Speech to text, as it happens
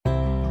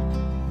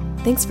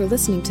Thanks for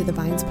listening to the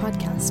Vines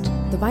podcast.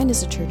 The Vine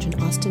is a church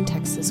in Austin,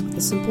 Texas, with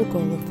the simple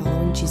goal of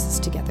following Jesus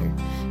together,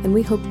 and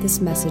we hope this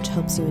message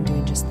helps you in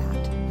doing just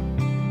that.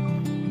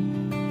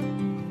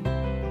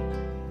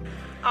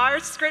 Our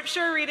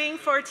scripture reading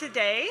for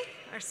today,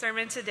 our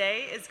sermon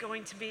today, is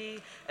going to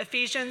be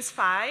Ephesians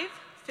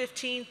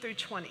 5:15 through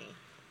 20.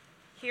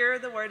 Hear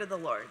the word of the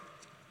Lord.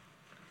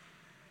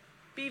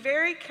 Be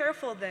very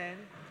careful then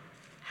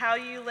how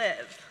you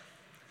live,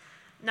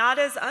 not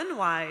as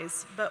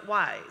unwise, but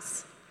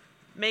wise,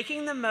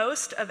 making the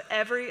most of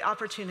every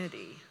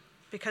opportunity,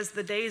 because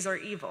the days are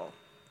evil.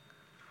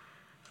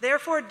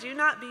 Therefore, do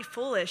not be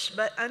foolish,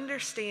 but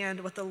understand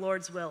what the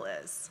Lord's will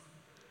is.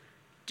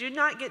 Do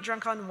not get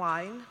drunk on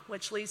wine,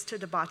 which leads to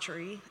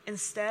debauchery.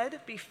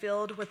 Instead, be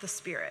filled with the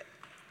Spirit.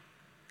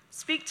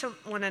 Speak to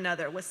one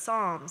another with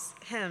psalms,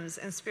 hymns,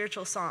 and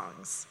spiritual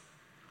songs.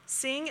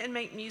 Sing and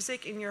make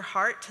music in your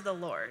heart to the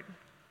Lord.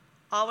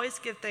 Always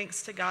give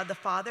thanks to God the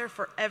Father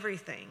for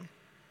everything,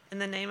 in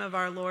the name of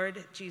our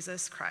Lord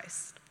Jesus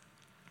Christ.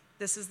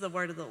 This is the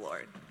word of the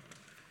Lord.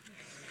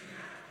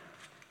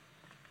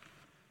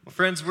 Well,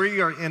 friends, we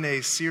are in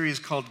a series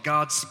called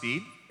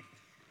GODSPEED.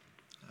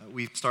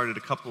 We started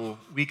a couple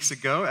weeks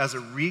ago. As a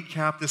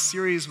recap, this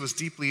series was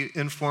deeply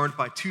informed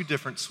by two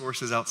different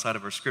sources outside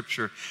of our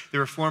scripture. They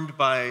were formed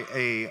by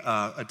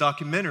a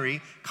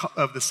documentary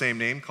of the same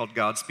name called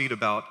GODSPEED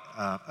about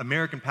an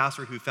American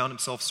pastor who found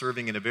himself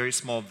serving in a very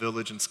small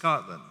village in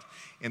Scotland,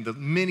 and the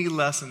many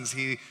lessons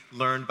he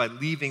learned by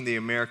leaving the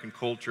American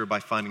culture by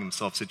finding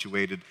himself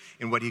situated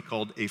in what he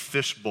called a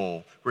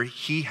fishbowl, where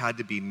he had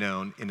to be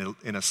known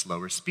in a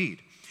slower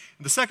speed.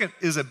 The second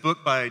is a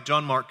book by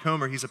John Mark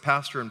Comer. He's a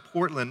pastor in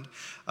Portland,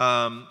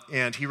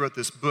 and he wrote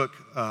this book,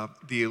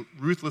 The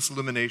Ruthless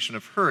Illumination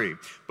of Hurry.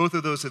 Both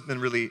of those have been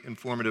really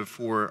informative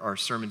for our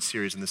sermon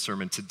series and the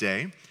sermon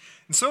today.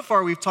 And so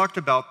far, we've talked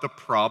about the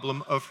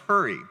problem of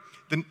hurry.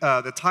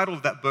 The title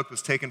of that book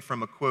was taken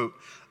from a quote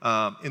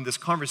in this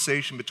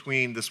conversation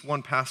between this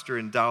one pastor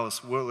in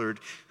Dallas, Willard,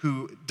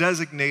 who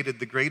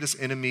designated the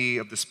greatest enemy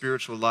of the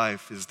spiritual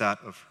life is that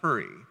of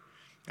hurry.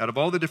 Out of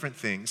all the different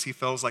things, he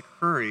feels like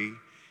hurry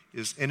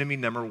is enemy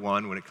number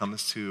one when it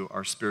comes to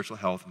our spiritual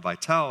health and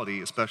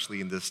vitality, especially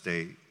in this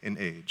day and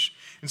age.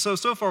 And so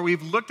far,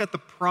 we've looked at the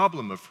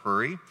problem of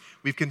hurry.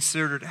 We've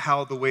considered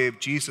how the way of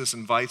Jesus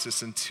invites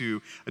us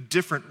into a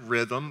different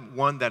rhythm,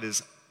 one that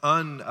is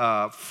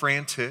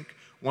unfrantic,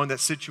 one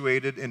that's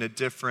situated in a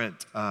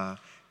different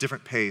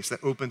pace,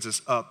 that opens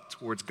us up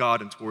towards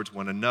God and towards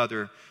one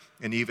another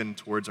and even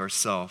towards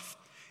ourselves.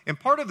 And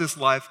part of this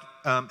life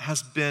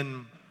has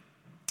been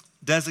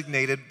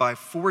designated by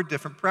 4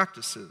 different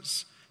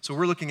practices. So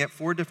we're looking at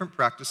 4 different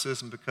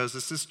practices, and because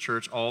this is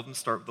church, all of them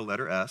start with the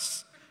letter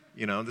S.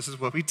 You know, this is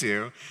what we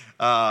do.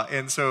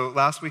 And so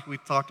last week we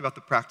talked about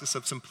the practice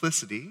of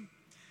simplicity,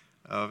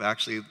 of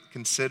actually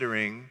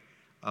considering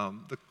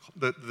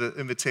the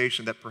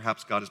invitation that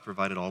perhaps God has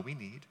provided all we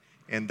need,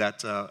 and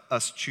that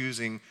us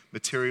choosing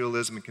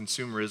materialism and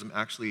consumerism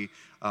actually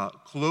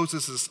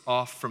closes us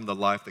off from the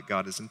life that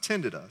God has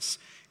intended us.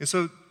 And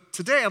so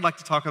today I'd like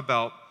to talk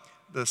about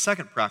the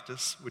second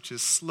practice, which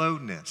is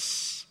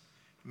slowness.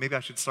 Maybe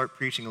I should start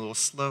preaching a little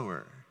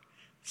slower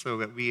so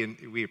that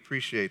we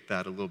appreciate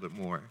that a little bit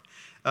more.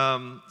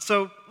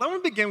 So let me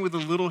begin with a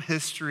little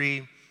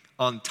history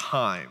on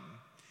time.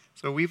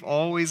 So we've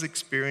always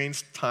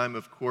experienced time,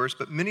 of course,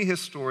 but many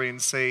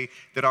historians say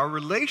that our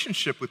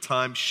relationship with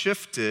time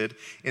shifted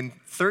in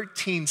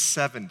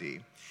 1370.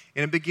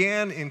 And it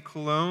began in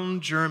Cologne,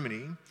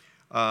 Germany.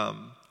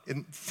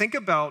 And think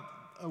about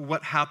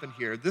what happened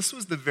here. This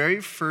was the very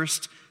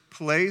first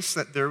place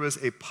that there was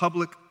a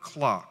public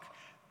clock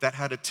that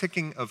had a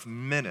ticking of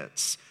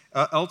minutes.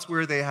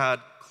 Elsewhere, they had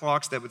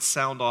clocks that would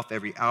sound off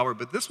every hour,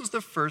 but this was the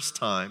first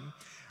time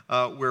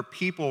where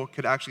people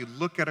could actually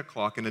look at a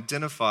clock and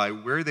identify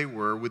where they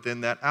were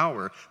within that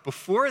hour.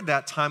 Before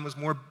that, time was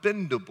more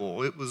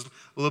bendable. It was a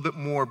little bit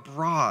more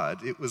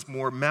broad. It was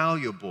more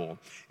malleable.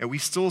 And we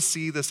still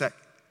see this at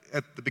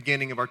the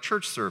beginning of our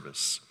church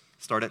service.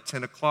 Start at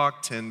 10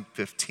 o'clock,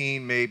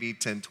 10:15 maybe,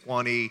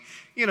 10:20.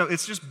 You know,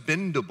 it's just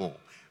bendable.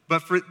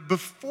 But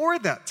before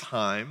that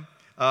time,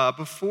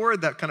 before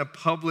that kind of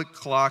public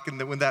clock, and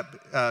then when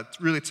that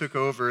really took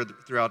over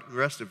throughout the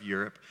rest of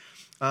Europe,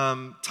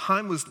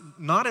 time was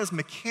not as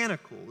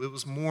mechanical. It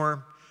was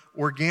more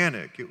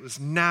organic. It was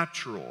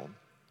natural.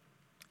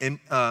 And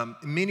in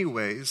many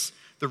ways,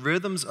 the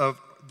rhythms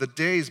of the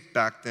days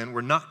back then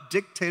were not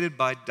dictated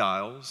by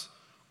dials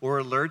or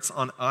alerts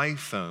on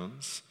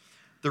iPhones.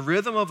 The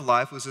rhythm of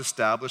life was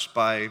established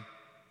by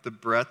the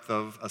breadth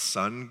of a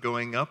sun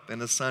going up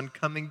and a sun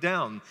coming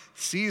down,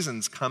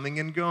 seasons coming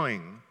and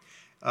going.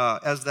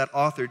 As that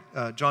author,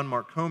 John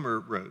Mark Comer,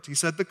 wrote, he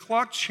said, the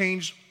clock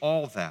changed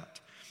all that.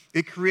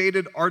 It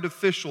created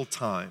artificial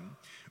time.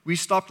 We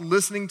stopped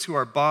listening to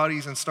our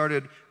bodies and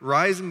started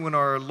rising when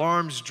our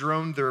alarms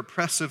droned their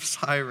oppressive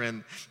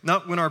siren,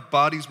 not when our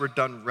bodies were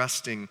done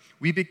resting.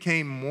 We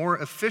became more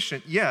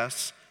efficient,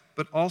 yes,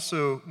 but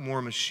also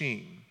more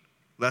machine,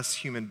 less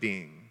human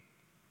being.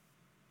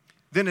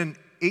 Then in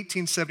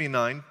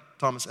 1879,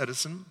 Thomas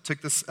Edison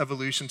took this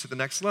evolution to the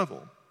next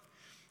level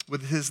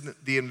with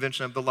the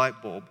invention of the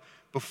light bulb.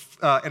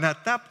 And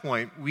at that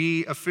point,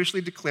 we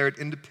officially declared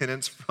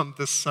independence from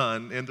the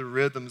sun and the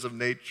rhythms of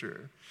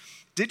nature.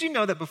 Did you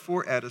know that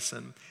before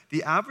Edison,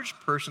 the average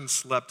person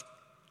slept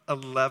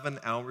 11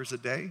 hours a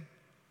day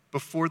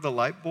before the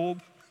light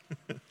bulb?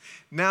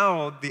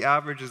 Now, the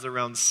average is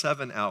around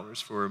 7 hours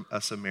for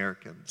us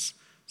Americans.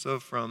 So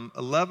from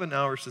 11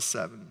 hours to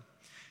 7.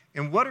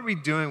 And what are we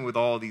doing with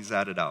all these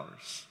added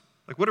hours?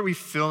 Like, what are we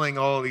filling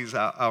all these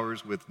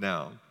hours with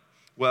now?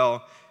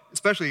 Well,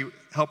 especially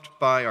helped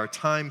by our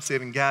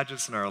time-saving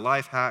gadgets and our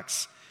life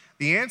hacks,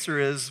 the answer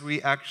is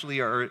we actually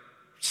are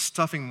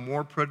stuffing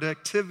more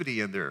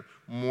productivity in there,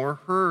 more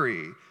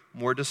hurry,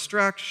 more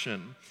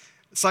distraction.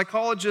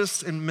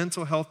 Psychologists and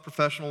mental health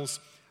professionals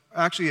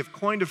actually have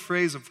coined a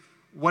phrase of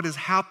what has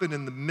happened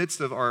in the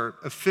midst of our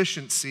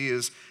efficiency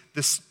is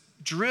this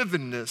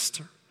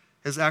drivenness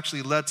has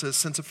actually led to a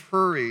sense of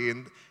hurry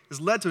and has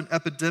led to an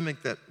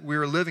epidemic that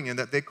we're living in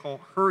that they call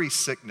hurry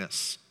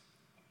sickness.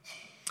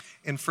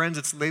 And friends,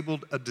 it's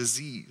labeled a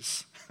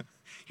disease.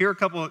 Here are a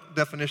couple of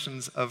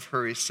definitions of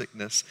hurry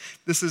sickness.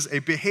 This is a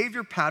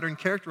behavior pattern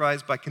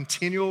characterized by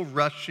continual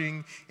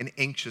rushing and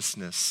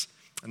anxiousness.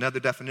 Another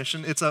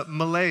definition, it's a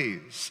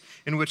malaise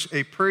in which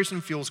a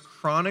person feels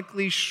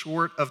chronically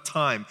short of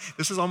time.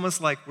 This is almost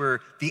like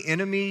where the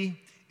enemy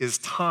is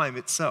time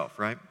itself,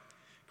 right?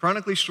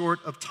 Chronically short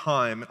of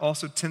time. It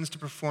also tends to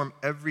perform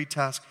every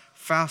task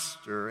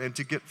faster and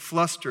to get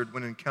flustered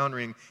when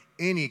encountering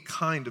any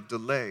kind of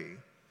delay.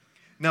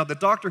 Now, the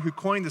doctor who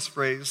coined this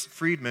phrase,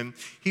 Friedman,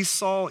 he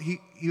was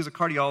a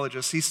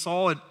cardiologist. He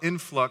saw an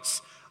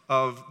influx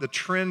of the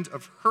trend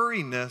of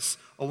hurriness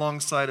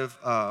alongside of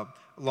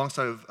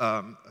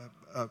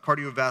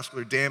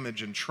cardiovascular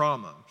damage and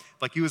trauma.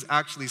 Like, he was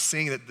actually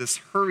seeing that this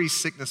hurry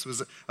sickness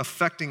was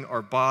affecting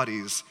our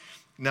bodies.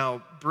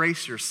 Now,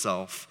 brace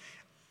yourself.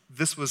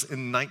 This was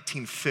in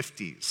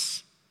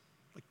 1950s.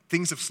 Like,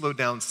 things have slowed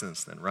down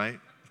since then, right?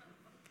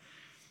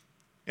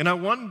 And I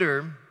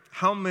wonder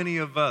how many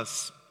of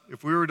us,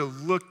 if we were to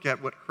look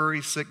at what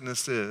hurry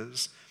sickness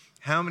is,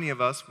 how many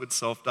of us would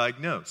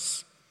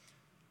self-diagnose?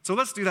 So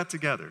let's do that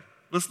together.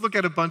 Let's look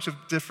at a bunch of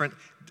different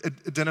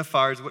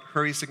identifiers of what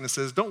hurry sickness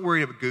is. Don't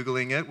worry about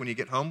Googling it when you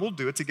get home. We'll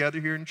do it together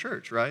here in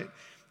church, right?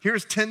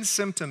 Here's 10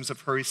 symptoms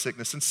of hurry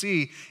sickness and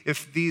see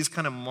if these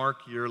kind of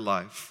mark your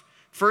life.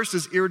 First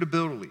is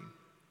irritability.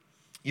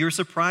 You're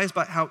surprised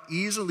by how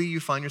easily you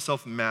find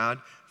yourself mad,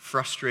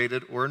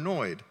 frustrated, or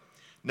annoyed.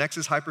 Next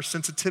is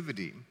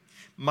hypersensitivity.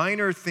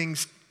 Minor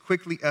things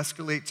quickly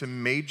escalate to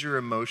major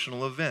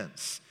emotional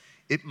events.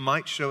 It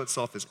might show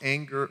itself as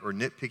anger or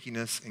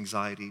nitpickiness,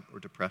 anxiety, or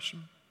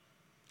depression.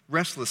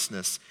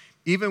 Restlessness.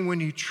 Even when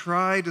you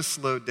try to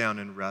slow down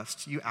and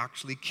rest, you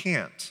actually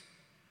can't.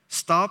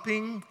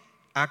 Stopping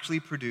actually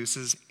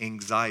produces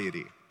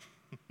anxiety.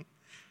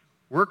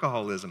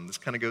 Workaholism. This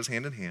kind of goes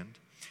hand in hand.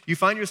 You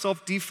find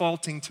yourself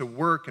defaulting to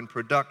work and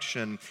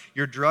production.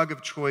 Your drug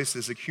of choice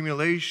is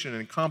accumulation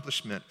and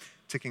accomplishment,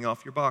 ticking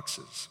off your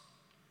boxes.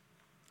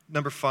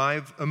 Number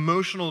 5,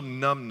 emotional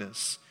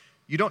numbness.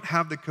 You don't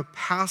have the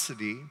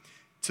capacity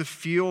to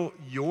feel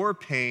your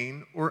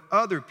pain or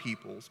other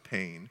people's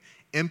pain.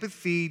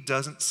 Empathy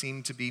doesn't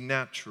seem to be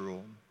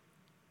natural.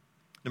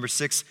 Number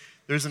 6,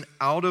 there's an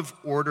out of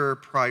order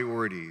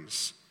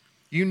priorities.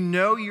 You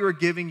know you are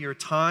giving your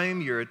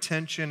time, your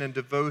attention, and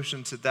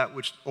devotion to that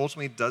which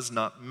ultimately does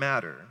not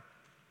matter.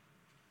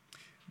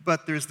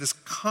 But there's this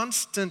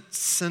constant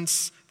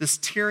sense, this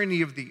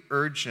tyranny of the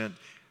urgent,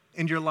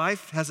 and your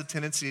life has a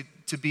tendency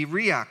to be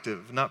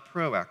reactive, not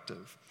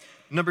proactive.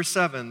 Number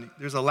 7,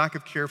 there's a lack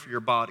of care for your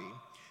body.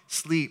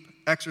 Sleep,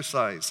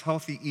 exercise,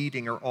 healthy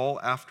eating are all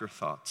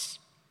afterthoughts.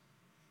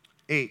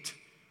 8,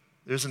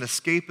 there's an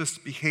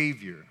escapist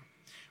behavior.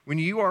 When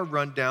you are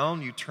run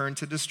down, you turn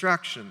to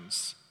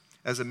distractions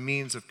as a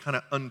means of kind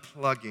of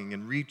unplugging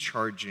and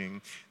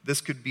recharging.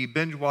 This could be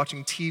binge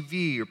watching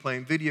TV or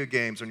playing video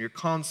games on your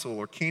console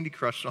or Candy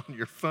Crush on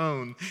your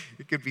phone.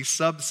 It could be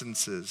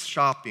substances,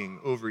 shopping,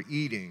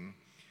 overeating.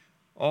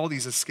 All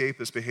these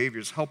escapist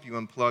behaviors help you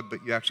unplug,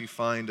 but you actually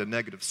find a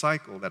negative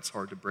cycle that's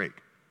hard to break.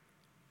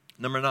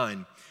 Number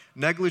 9,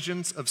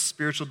 negligence of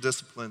spiritual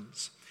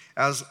disciplines.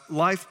 As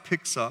life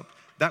picks up,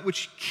 that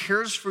which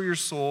cares for your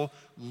soul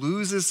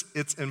loses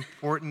its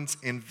importance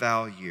and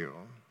value.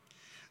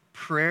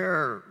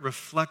 Prayer,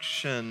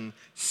 reflection,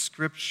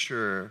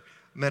 scripture,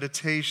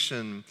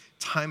 meditation,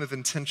 time of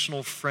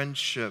intentional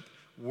friendship,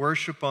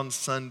 worship on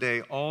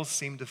Sunday all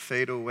seem to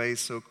fade away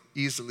so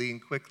easily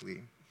and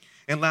quickly.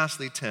 And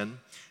lastly, 10,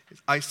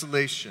 is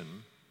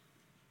isolation.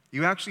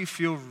 You actually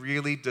feel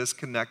really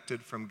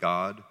disconnected from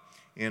God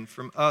and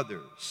from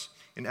others.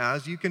 And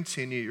as you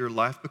continue, your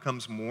life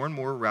becomes more and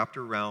more wrapped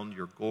around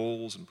your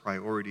goals and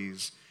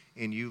priorities,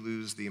 and you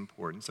lose the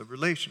importance of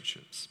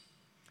relationships.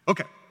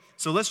 Okay,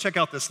 so let's check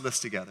out this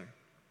list together.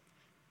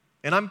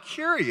 And I'm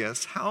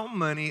curious how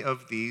many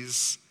of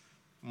these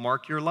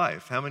mark your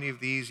life? How many of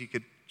these you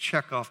could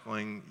check off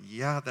going,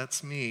 yeah,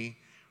 that's me.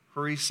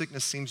 Hurry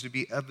sickness seems to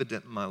be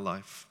evident in my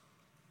life.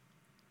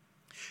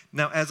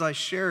 Now, as I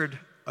shared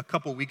a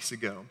couple weeks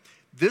ago,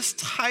 this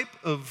type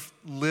of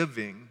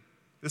living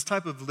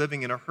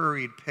in a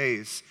hurried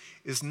pace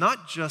is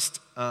not just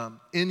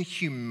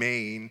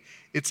inhumane,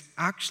 it's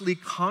actually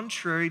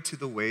contrary to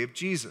the way of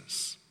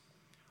Jesus.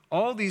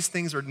 All these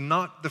things are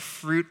not the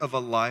fruit of a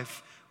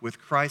life with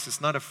Christ.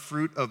 It's not a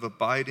fruit of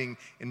abiding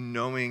and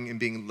knowing and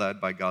being led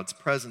by God's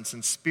presence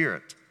and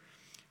Spirit.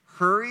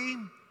 Hurry,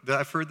 that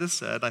I've heard this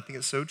said, I think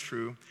it's so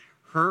true,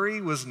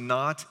 hurry was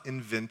not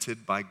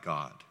invented by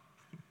God.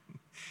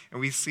 And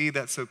we see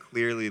that so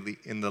clearly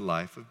in the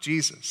life of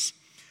Jesus.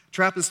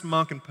 Trappist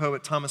monk and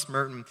poet Thomas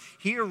Merton,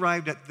 he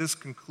arrived at this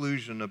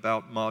conclusion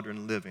about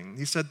modern living.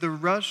 He said, the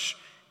rush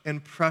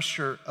and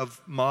pressure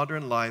of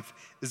modern life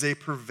is a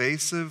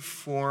pervasive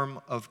form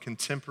of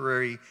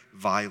contemporary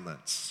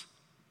violence.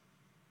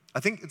 I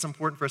think it's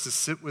important for us to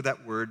sit with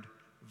that word,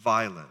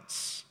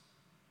 violence.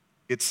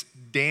 It's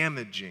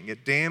damaging.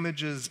 It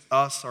damages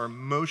us, our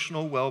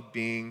emotional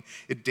well-being.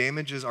 It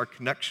damages our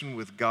connection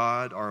with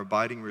God, our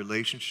abiding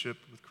relationship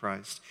with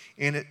Christ.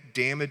 And it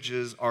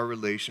damages our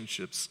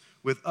relationships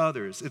with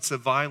others. It's a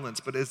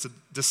violence, but it's a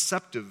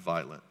deceptive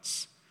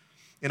violence.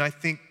 And I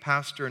think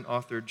pastor and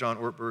author John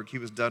Ortberg, he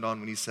was dead on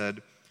when he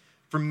said,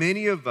 for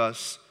many of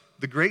us,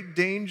 the great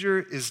danger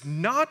is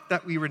not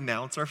that we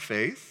renounce our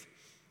faith.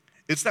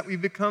 It's that we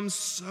become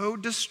so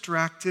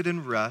distracted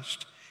and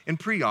rushed and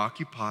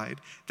preoccupied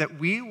that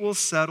we will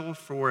settle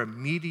for a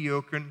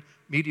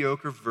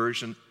mediocre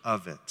version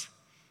of it.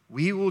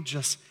 We will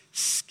just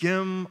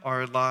skim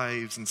our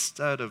lives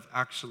instead of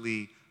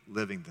actually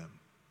living them.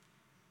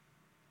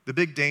 The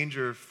big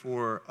danger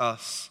for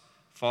us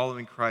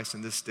following Christ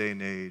in this day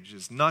and age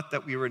is not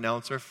that we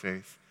renounce our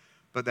faith,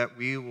 but that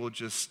we will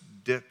just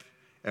dip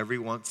every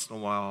once in a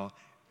while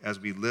as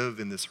we live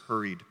in this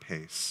hurried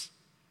pace.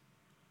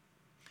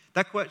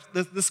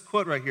 This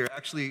quote right here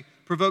actually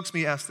provokes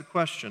me to ask the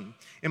question,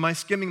 am I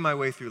skimming my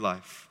way through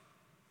life?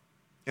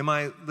 Am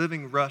I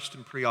living rushed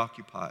and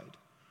preoccupied?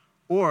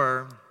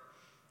 Or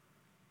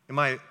am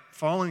I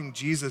following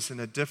Jesus in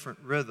a different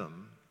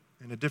rhythm,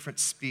 in a different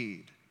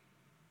speed?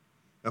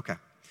 Okay,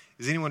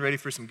 is anyone ready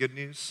for some good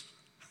news?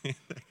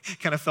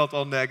 Kind of felt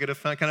all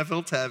negative, kind of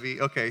felt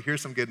heavy. Okay,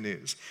 here's some good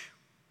news.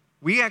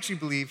 We actually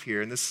believe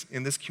here in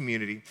this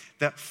community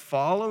that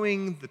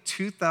following the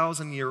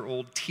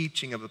 2,000-year-old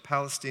teaching of a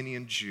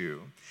Palestinian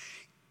Jew,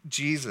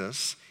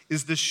 Jesus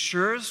is the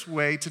surest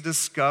way to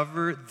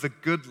discover the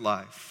good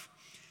life.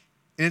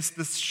 And it's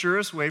the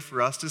surest way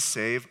for us to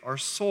save our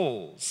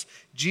souls.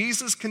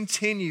 Jesus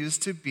continues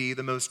to be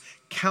the most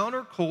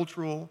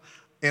countercultural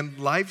and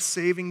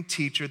life-saving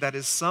teacher that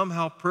is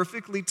somehow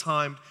perfectly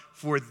timed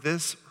for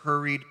this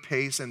hurried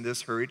pace and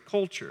this hurried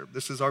culture.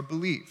 This is our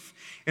belief.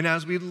 And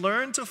as we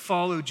learn to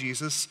follow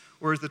Jesus,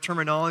 or as the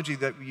terminology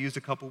that we used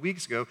a couple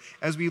weeks ago,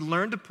 as we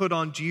learn to put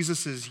on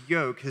Jesus'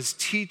 yoke, his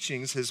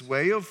teachings, his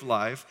way of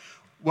life,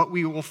 what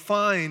we will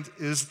find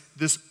is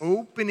this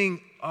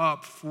opening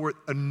up for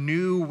a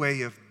new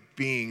way of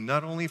being,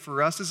 not only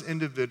for us as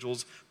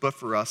individuals, but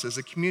for us as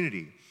a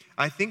community.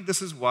 I think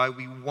this is why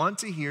we want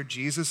to hear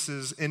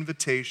Jesus'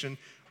 invitation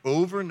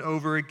over and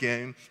over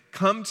again.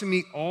 Come to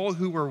me, all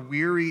who are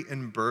weary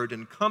and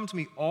burdened. Come to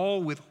me,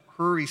 all with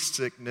hurry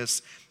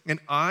sickness, and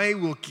I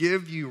will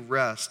give you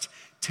rest.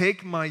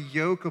 Take my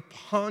yoke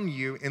upon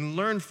you and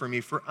learn from me,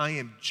 for I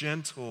am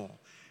gentle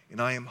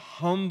and I am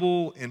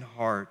humble in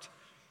heart,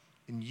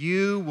 and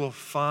you will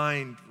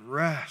find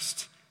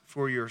rest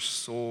for your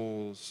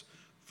souls.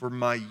 For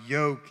my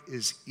yoke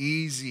is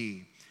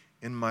easy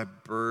and my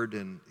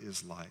burden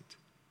is light.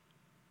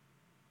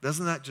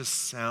 Doesn't that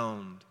just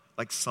sound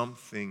like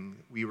something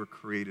we were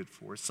created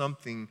for,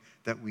 something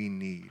that we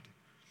need?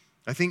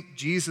 I think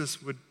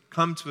Jesus would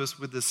come to us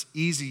with this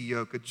easy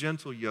yoke, a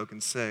gentle yoke,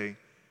 and say,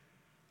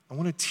 I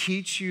want to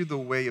teach you the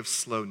way of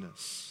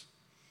slowness.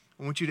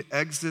 I want you to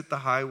exit the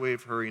highway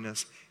of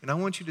hurriness, and I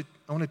want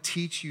to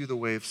teach you the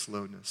way of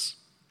slowness.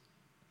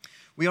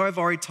 We have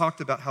already talked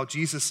about how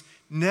Jesus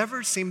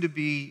never seemed to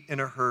be in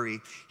a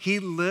hurry. He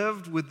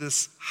lived with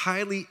this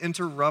highly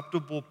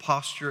interruptible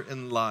posture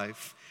in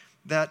life,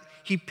 that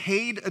he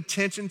paid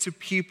attention to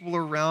people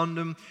around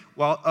him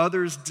while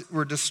others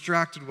were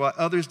distracted, while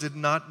others did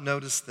not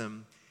notice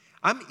them.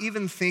 I'm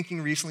even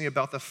thinking recently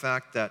about the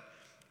fact that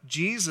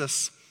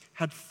Jesus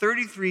had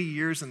 33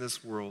 years in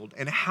this world,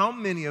 and how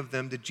many of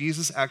them did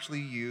Jesus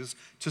actually use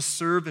to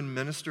serve and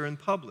minister in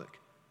public?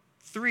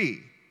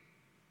 3.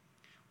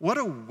 What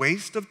a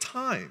waste of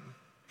time.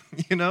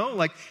 You know,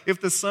 like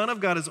if the Son of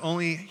God is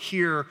only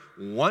here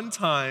one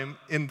time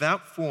in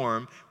that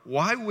form,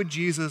 why would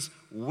Jesus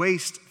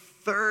waste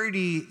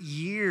 30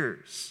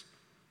 years?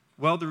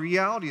 Well, the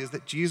reality is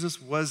that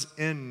Jesus was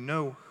in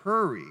no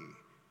hurry.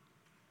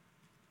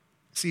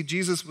 See,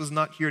 Jesus was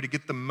not here to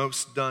get the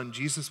most done.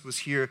 Jesus was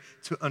here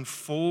to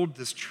unfold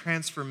this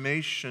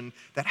transformation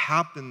that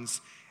happens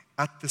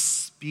at the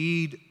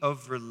speed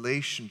of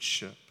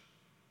relationship.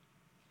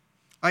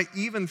 I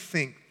even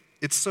think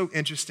it's so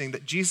interesting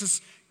that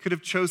Jesus could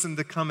have chosen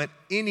to come at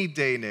any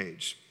day and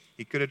age.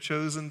 He could have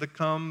chosen to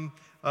come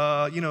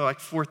like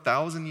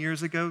 4,000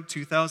 years ago,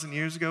 2,000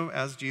 years ago,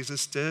 as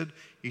Jesus did.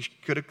 He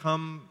could have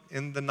come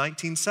in the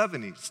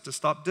 1970s to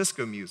stop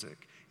disco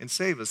music and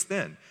save us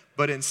then.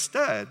 But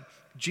instead,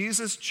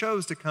 Jesus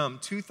chose to come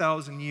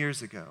 2,000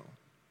 years ago.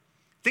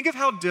 Think of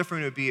how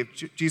different it would be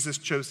if Jesus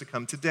chose to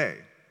come today.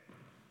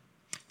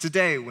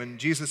 Today, when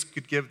Jesus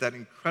could give that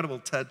incredible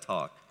TED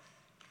Talk,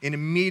 and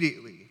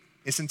immediately,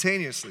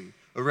 instantaneously,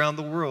 around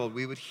the world,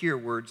 we would hear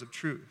words of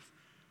truth.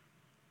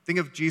 Think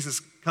of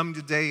Jesus coming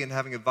today and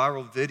having a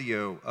viral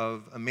video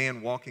of a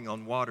man walking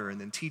on water and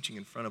then teaching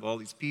in front of all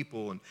these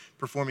people and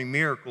performing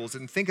miracles.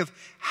 And think of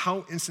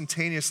how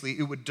instantaneously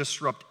it would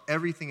disrupt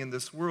everything in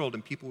this world,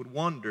 and people would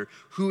wonder,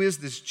 who is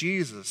this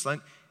Jesus? Like,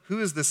 who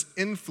is this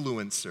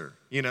influencer?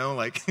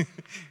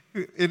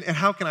 And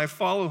how can I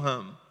follow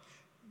him?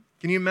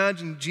 Can you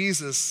imagine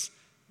Jesus,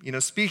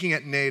 speaking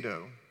at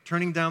NATO,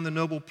 turning down the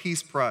Nobel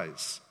Peace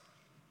Prize,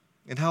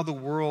 and how the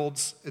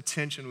world's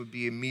attention would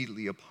be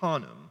immediately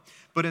upon him?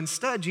 But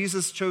instead,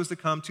 Jesus chose to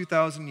come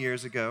 2,000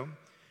 years ago,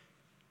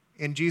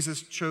 and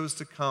Jesus chose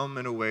to come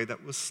in a way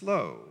that was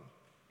slow.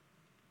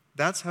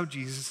 That's how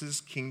Jesus'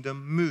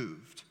 kingdom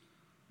moved,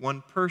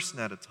 one person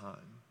at a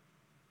time,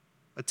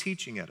 a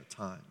teaching at a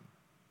time,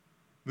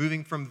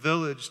 moving from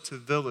village to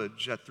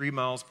village at 3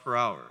 miles per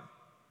hour.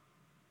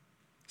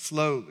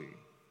 Slowly,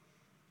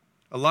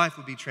 a life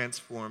would be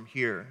transformed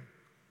here.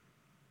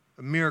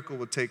 A miracle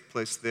would take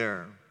place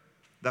there.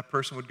 That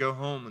person would go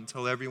home and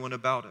tell everyone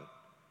about it.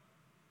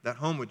 That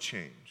home would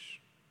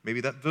change. Maybe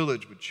that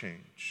village would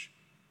change.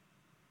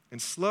 And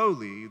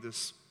slowly,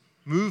 this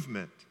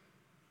movement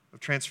of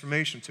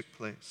transformation took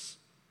place.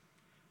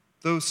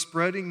 Though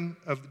spreading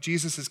of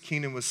Jesus'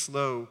 kingdom was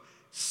slow,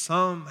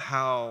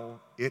 somehow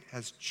it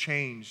has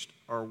changed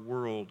our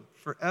world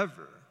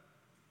forever.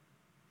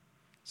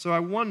 So I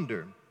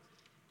wonder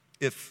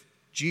if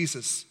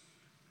Jesus,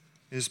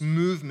 his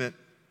movement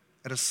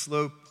at a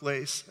slow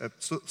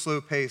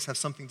pace, has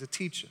something to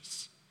teach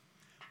us.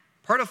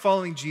 Part of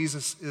following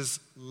Jesus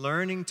is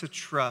learning to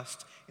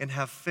trust and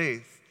have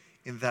faith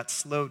in that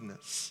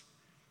slowness,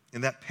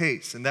 in that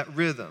pace, in that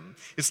rhythm.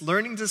 It's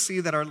learning to see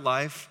that our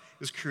life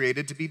is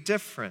created to be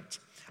different.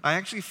 I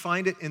actually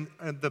find it in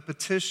the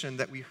petition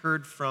that we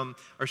heard from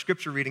our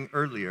scripture reading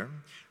earlier,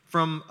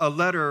 from a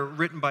letter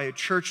written by a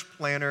church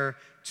planner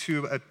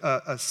to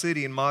a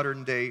city in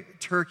modern-day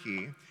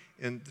Turkey,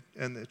 in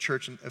the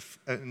church in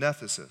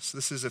Ephesus.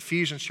 This is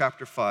Ephesians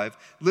chapter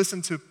 5.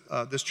 Listen to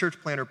this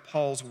church planner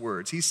Paul's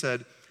words. He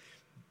said,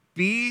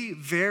 "Be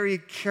very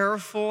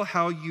careful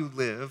how you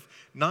live,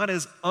 not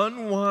as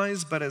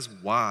unwise but as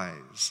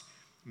wise,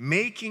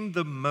 making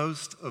the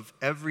most of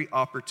every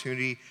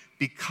opportunity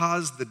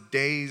because the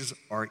days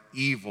are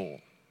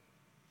evil."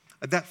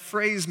 That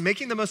phrase,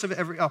 making the most of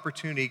every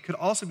opportunity, could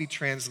also be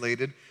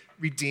translated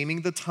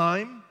redeeming the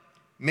time,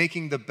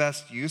 making the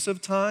best use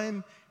of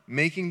time,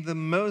 making the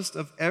most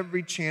of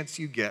every chance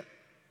you get.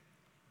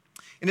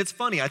 And it's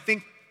funny, I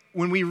think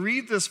when we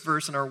read this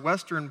verse in our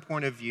Western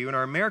point of view, in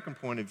our American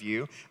point of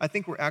view, I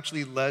think we're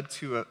actually led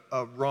to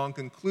a wrong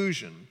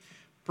conclusion.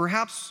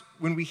 Perhaps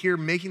when we hear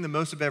making the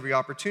most of every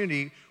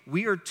opportunity,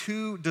 we are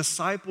too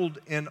discipled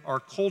in our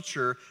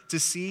culture to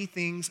see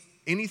things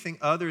anything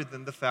other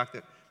than the fact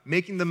that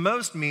making the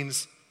most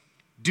means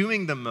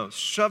doing the most,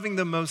 shoving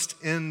the most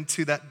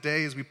into that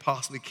day as we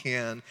possibly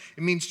can.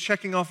 It means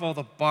checking off all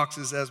the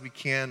boxes as we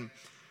can.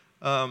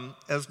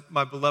 As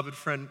my beloved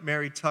friend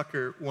Mary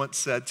Tucker once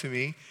said to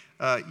me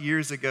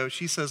years ago,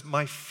 she says,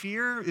 "My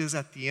fear is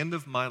at the end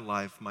of my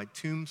life, my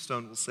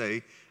tombstone will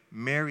say,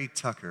 Mary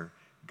Tucker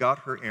got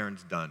her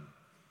errands done."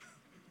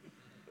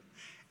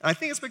 I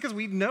think it's because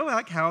we know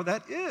how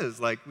that is.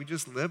 We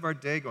just live our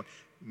day going,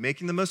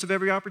 making the most of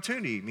every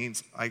opportunity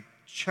means I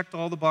checked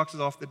all the boxes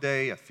off the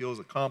day, I feel as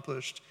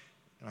accomplished,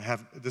 and I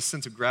have this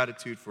sense of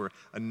gratitude for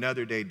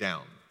another day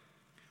down.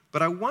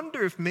 But I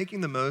wonder if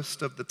making the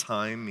most of the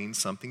time means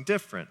something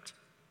different.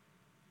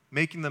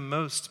 Making the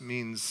most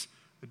means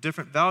a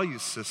different value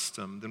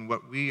system than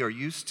what we are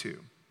used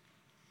to.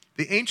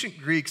 The ancient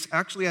Greeks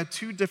actually had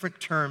 2 different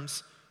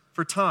terms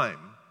for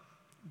time.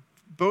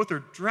 Both are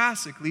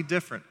drastically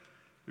different.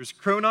 There's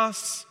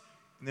chronos,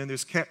 and then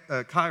there's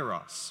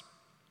kairos.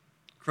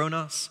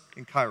 Chronos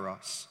and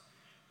kairos.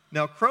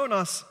 Now,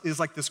 chronos is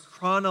like this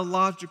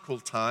chronological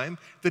time,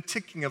 the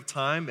ticking of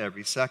time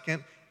every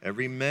second,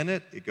 every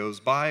minute. It goes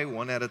by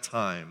one at a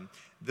time.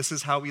 This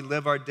is how we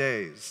live our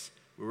days.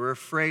 We're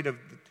afraid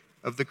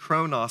of the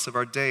chronos of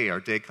our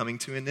day coming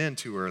to an end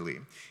too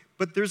early.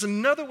 But there's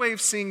another way of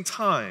seeing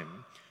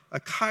time, a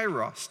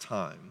kairos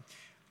time.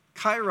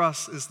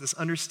 Kairos is this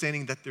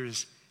understanding that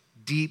there's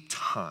deep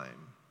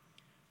time.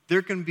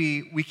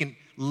 We can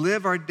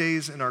live our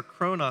days in our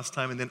chronos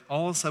time, and then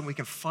all of a sudden we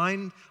can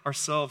find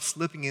ourselves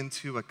slipping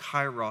into a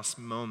kairos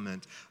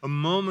moment, a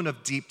moment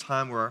of deep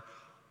time where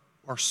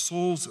our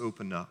souls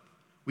open up.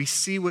 We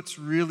see what's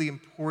really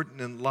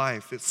important in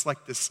life. It's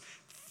like this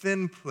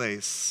thin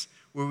place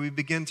where we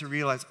begin to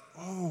realize,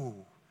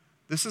 oh,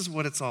 this is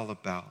what it's all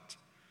about.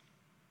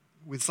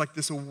 It's like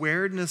this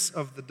awareness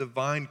of the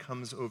divine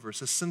comes over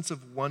us, a sense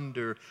of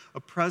wonder, a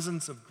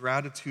presence of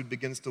gratitude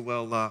begins to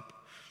well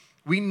up.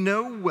 We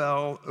know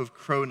well of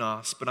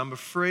Chronos, but I'm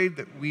afraid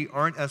that we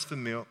aren't as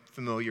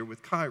familiar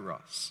with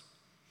Kairos.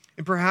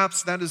 And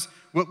perhaps that is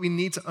what we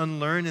need to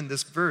unlearn in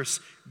this verse.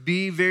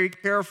 Be very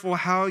careful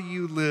how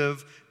you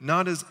live,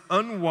 not as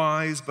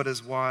unwise, but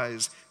as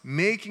wise,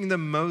 making the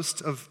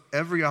most of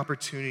every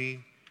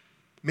opportunity.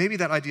 Maybe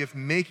that idea of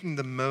making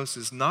the most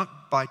is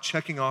not by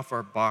checking off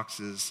our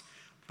boxes,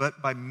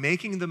 but by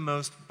making the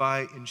most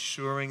by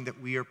ensuring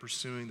that we are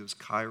pursuing those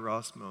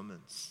Kairos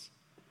moments,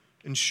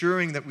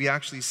 ensuring that we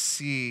actually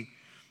see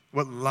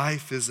what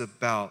life is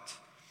about.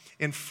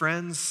 And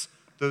friends,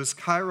 those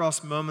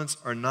Kairos moments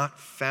are not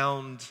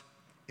found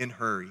in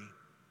hurry.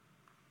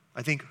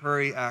 I think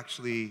hurry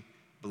actually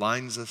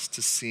blinds us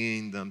to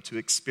seeing them, to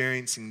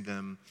experiencing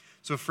them.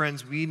 So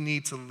friends, we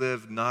need to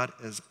live not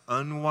as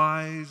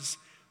unwise,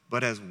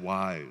 but as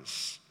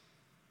wise.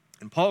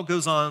 And Paul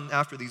goes on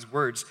after these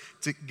words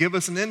to give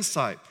us an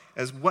insight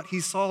as what he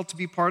saw to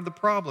be part of the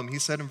problem. He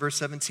said in verse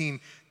 17,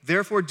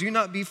 "Therefore do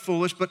not be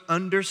foolish, but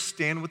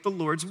understand what the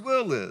Lord's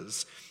will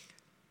is."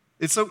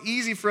 It's so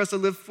easy for us to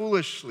live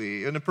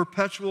foolishly in a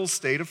perpetual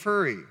state of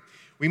hurry.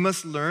 We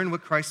must learn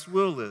what Christ's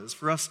will is.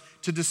 For us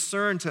to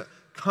discern, to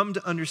come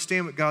to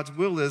understand what God's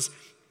will is,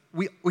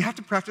 we have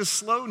to practice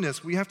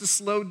slowness. We have to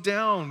slow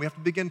down. We have to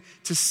begin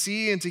to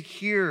see and to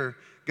hear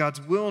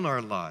God's will in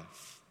our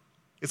life.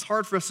 It's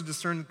hard for us to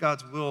discern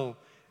God's will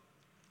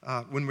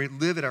when we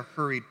live at a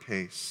hurried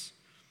pace.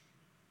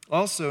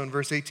 Also in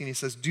verse 18 he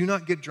says, "Do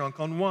not get drunk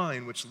on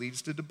wine, which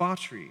leads to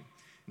debauchery.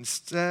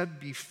 Instead,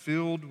 be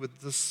filled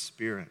with the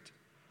Spirit."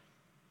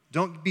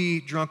 Don't be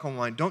drunk on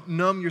wine. Don't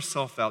numb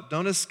yourself out.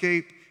 Don't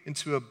escape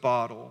into a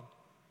bottle.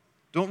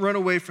 Don't run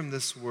away from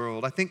this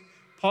world. I think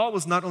Paul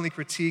was not only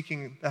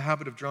critiquing the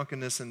habit of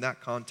drunkenness in that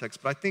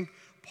context, but I think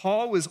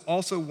Paul was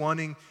also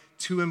wanting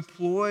to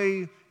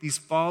employ these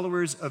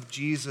followers of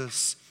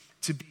Jesus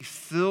to be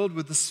filled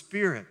with the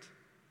Spirit,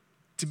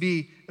 to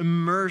be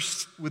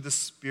immersed with the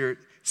Spirit,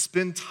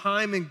 spend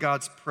time in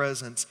God's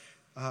presence,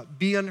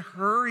 be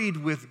unhurried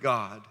with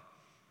God,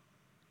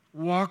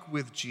 walk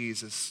with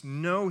Jesus,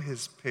 know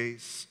his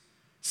pace,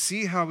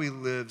 see how he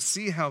lives,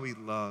 see how he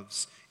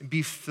loves, and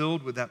be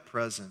filled with that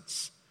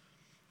presence.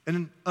 And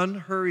an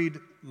unhurried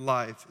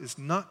life is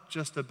not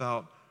just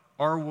about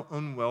our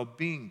own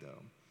well-being,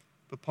 though.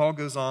 But Paul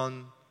goes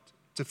on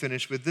to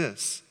finish with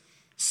this: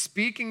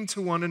 speaking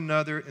to one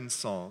another in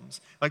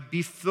psalms. Like,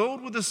 be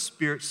filled with the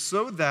Spirit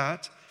so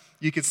that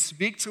you could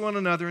speak to one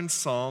another in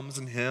psalms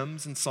and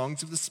hymns and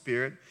songs of the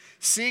Spirit,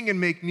 sing and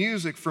make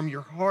music from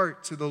your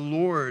heart to the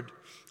Lord.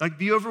 Like,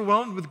 be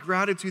overwhelmed with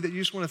gratitude that you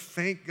just want to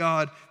thank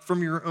God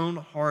from your own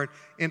heart,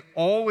 and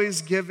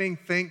always giving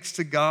thanks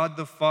to God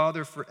the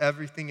Father for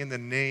everything in the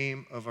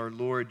name of our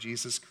Lord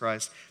Jesus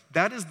Christ.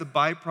 That is the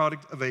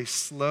byproduct of a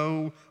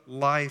slow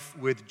life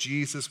with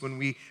Jesus, when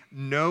we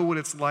know what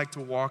it's like to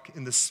walk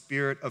in the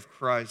Spirit of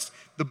Christ.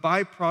 The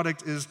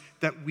byproduct is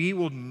that we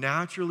will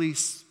naturally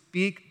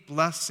speak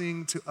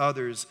blessing to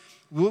others.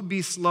 We'll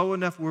be slow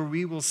enough where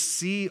we will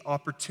see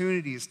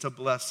opportunities to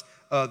bless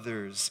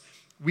others.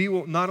 We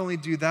will not only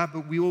do that,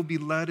 but we will be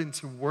led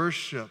into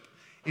worship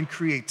and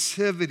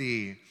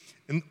creativity.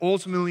 And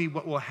ultimately,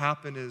 what will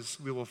happen is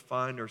we will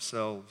find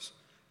ourselves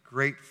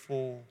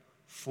grateful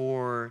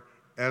for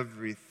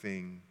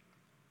everything.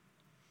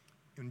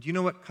 And do you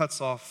know what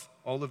cuts off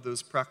all of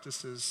those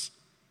practices?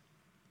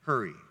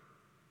 Hurry.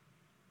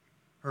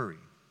 Hurry.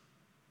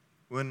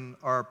 When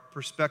our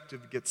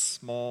perspective gets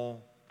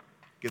small,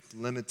 gets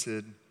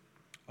limited,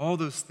 all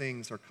those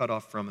things are cut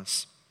off from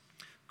us.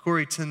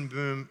 Corrie ten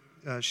Boom,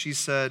 she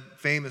said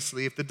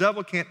famously, "If the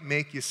devil can't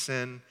make you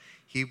sin,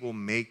 he will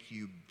make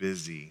you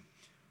busy."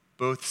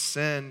 Both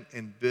sin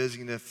and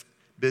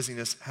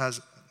busyness has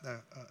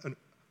an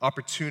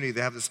opportunity.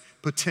 They have this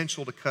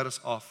potential to cut us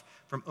off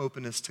from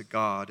openness to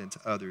God and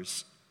to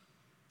others.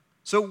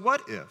 So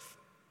what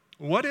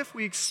if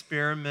we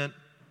experiment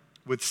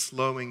with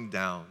slowing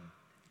down?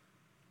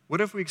 What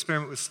if we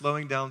experiment with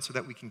slowing down so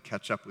that we can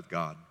catch up with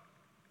God?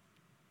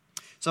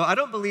 So I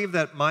don't believe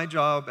that my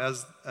job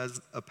as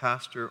a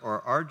pastor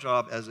or our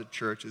job as a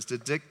church is to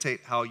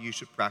dictate how you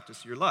should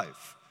practice your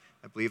life.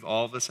 I believe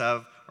all of us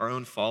have our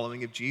own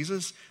following of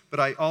Jesus, but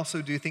I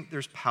also do think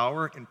there's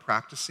power in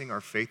practicing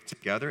our faith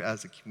together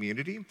as a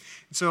community. And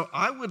so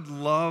I would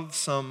love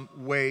some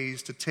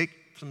ways to take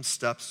some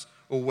steps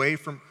away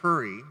from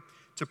hurry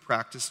to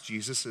practice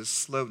Jesus'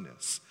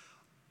 slowness.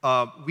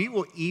 We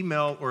will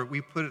email, or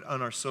we put it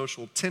on our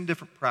social, 10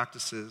 different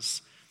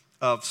practices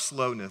of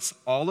slowness.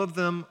 All of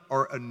them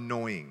are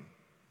annoying,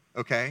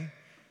 okay?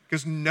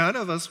 Because none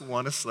of us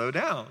want to slow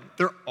down.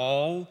 They're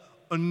all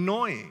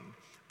annoying.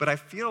 But I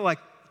feel like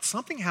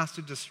something has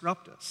to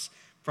disrupt us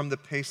from the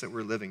pace that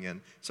we're living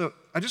in. So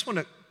I just want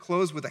to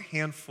close with a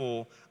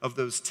handful of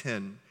those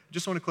 10. I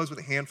just want to close with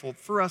a handful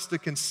for us to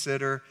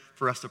consider,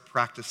 for us to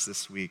practice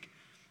this week.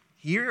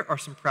 Here are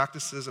some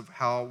practices of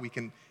how we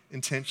can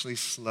intentionally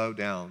slow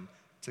down.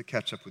 to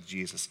catch up with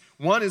Jesus.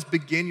 One is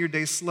begin your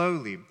day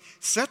slowly.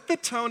 Set the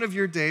tone of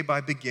your day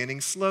by beginning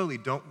slowly.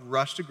 Don't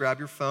rush to grab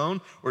your phone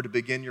or to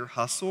begin your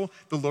hustle.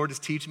 The Lord is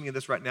teaching me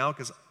this right now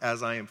because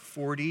as I am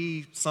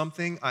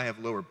 40-something, I have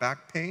lower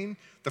back pain.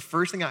 The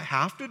first thing I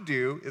have to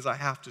do is I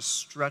have to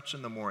stretch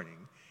in the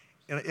morning.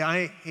 And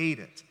I hate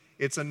it.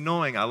 It's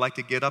annoying. I like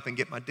to get up and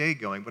get my day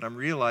going. What I'm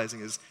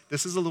realizing is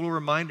this is a little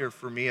reminder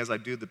for me as I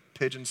do the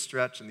pigeon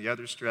stretch and the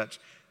other stretch.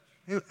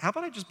 Hey, how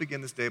about I just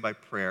begin this day by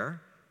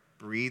prayer,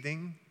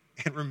 breathing,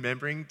 and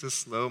remembering to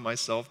slow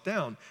myself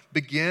down.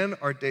 Begin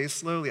our day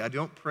slowly. I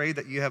don't pray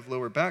that you have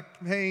lower back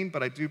pain,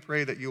 but I do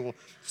pray that you will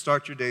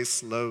start your day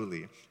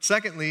slowly.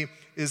 Secondly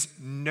is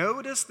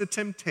notice the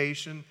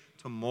temptation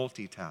to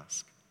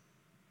multitask.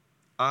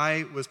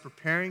 I was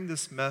preparing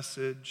this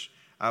message.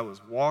 I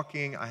was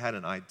walking. I had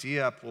an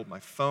idea. I pulled my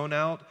phone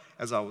out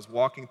as I was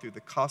walking through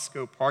the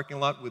Costco parking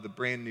lot with a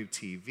brand new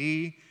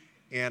TV.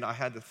 And I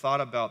had the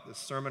thought about the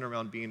sermon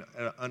around being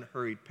at an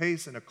unhurried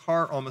pace, and a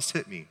car almost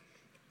hit me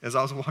as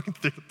I was walking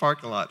through the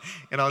parking lot.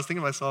 And I was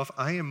thinking to myself,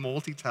 I am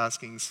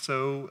multitasking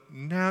so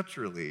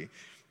naturally.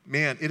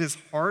 Man, it is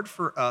hard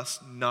for us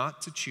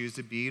not to choose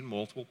to be in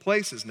multiple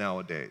places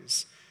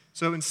nowadays.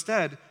 So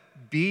instead,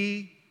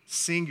 be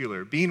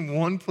singular. Be in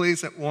one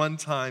place at one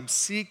time.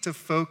 Seek to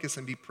focus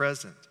and be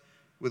present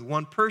with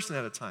one person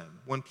at a time,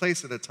 one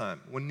place at a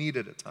time, one need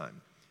at a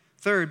time.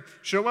 Third,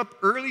 show up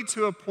early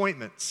to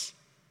appointments.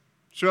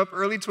 Show up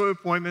early to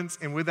appointments,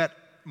 and with that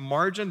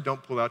margin,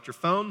 don't pull out your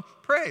phone.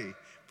 Pray.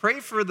 Pray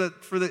for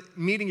the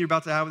meeting you're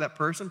about to have with that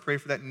person. Pray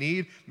for that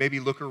need. Maybe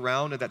look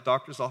around at that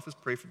doctor's office.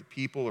 Pray for the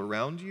people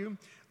around you.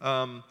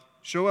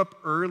 Show up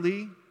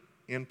early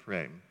and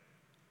pray.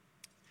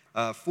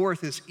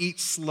 Fourth is eat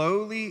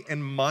slowly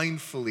and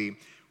mindfully.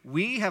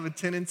 We have a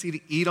tendency to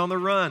eat on the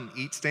run,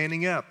 eat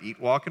standing up, eat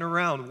walking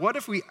around. What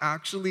if we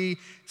actually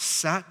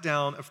sat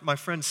down? My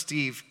friend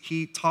Steve,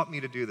 he taught me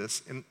to do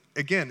this. And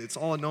again, it's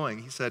all annoying.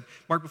 He said,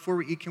 Mark, before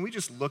we eat, can we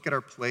just look at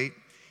our plate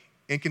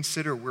and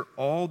consider where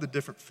all the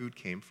different food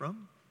came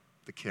from?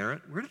 The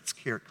carrot, where did this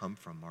carrot come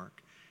from,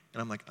 Mark?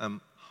 And I'm like,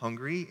 I'm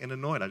hungry and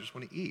annoyed. I just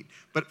want to eat.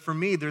 But for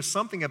me, there's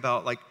something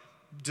about like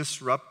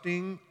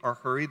disrupting our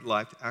hurried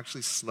life to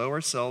actually slow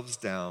ourselves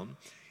down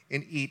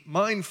and eat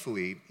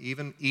mindfully,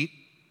 even eat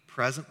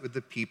present with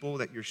the people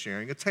that you're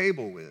sharing a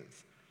table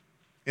with.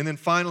 And then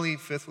finally,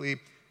 fifthly,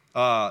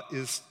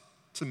 is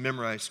to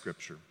memorize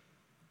Scripture.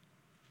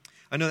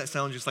 I know that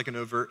sounds just like an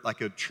overt, like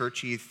a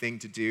churchy thing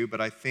to do,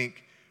 but I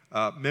think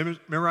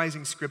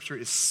memorizing Scripture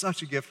is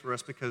such a gift for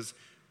us because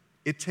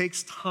it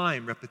takes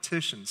time,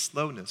 repetition,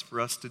 slowness for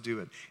us to do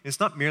it. And it's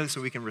not merely so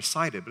we can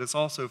recite it, but it's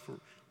also for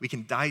we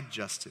can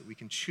digest it, we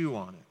can chew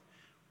on it.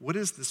 What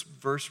is this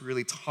verse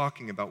really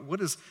talking about? What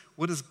does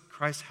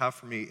Christ have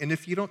for me? And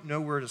if you don't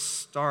know where to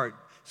start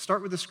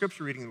with the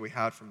Scripture reading that we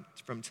had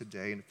from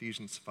today in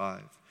Ephesians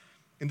 5.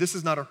 And this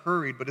is not a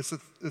hurried, but it's a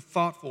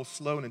thoughtful,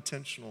 slow, and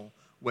intentional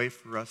way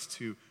for us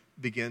to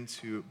begin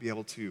to be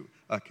able to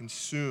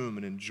consume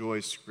and enjoy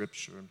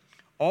Scripture.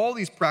 All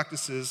these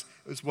practices,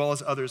 as well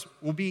as others,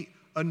 will be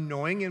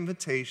annoying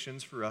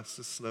invitations for us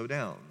to slow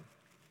down.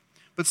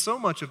 But so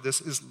much of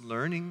this is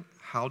learning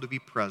how to be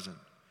present.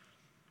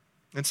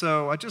 And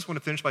so I just want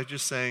to finish by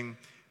just saying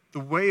the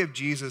way of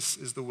Jesus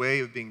is the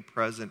way of being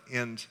present,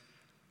 and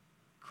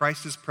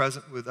Christ is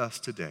present with us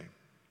today.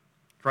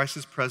 Christ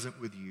is present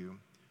with you.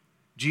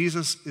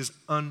 Jesus is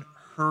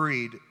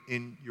unhurried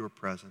in your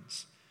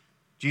presence.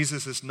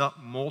 Jesus is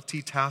not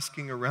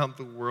multitasking around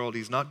the world.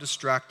 He's not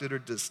distracted or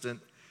distant.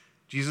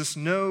 Jesus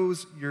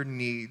knows your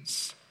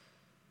needs.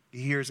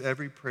 He hears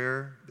every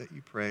prayer that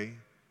you pray.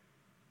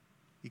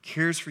 He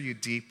cares for you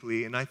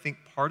deeply, and I think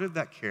part of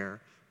that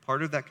care,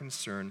 part of that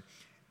concern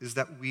is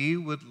that we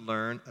would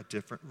learn a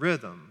different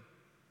rhythm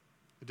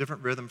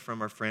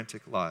from our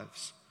frantic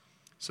lives.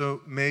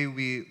 So may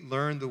we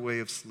learn the way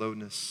of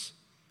slowness,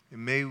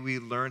 and may we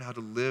learn how to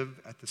live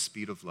at the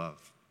speed of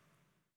love.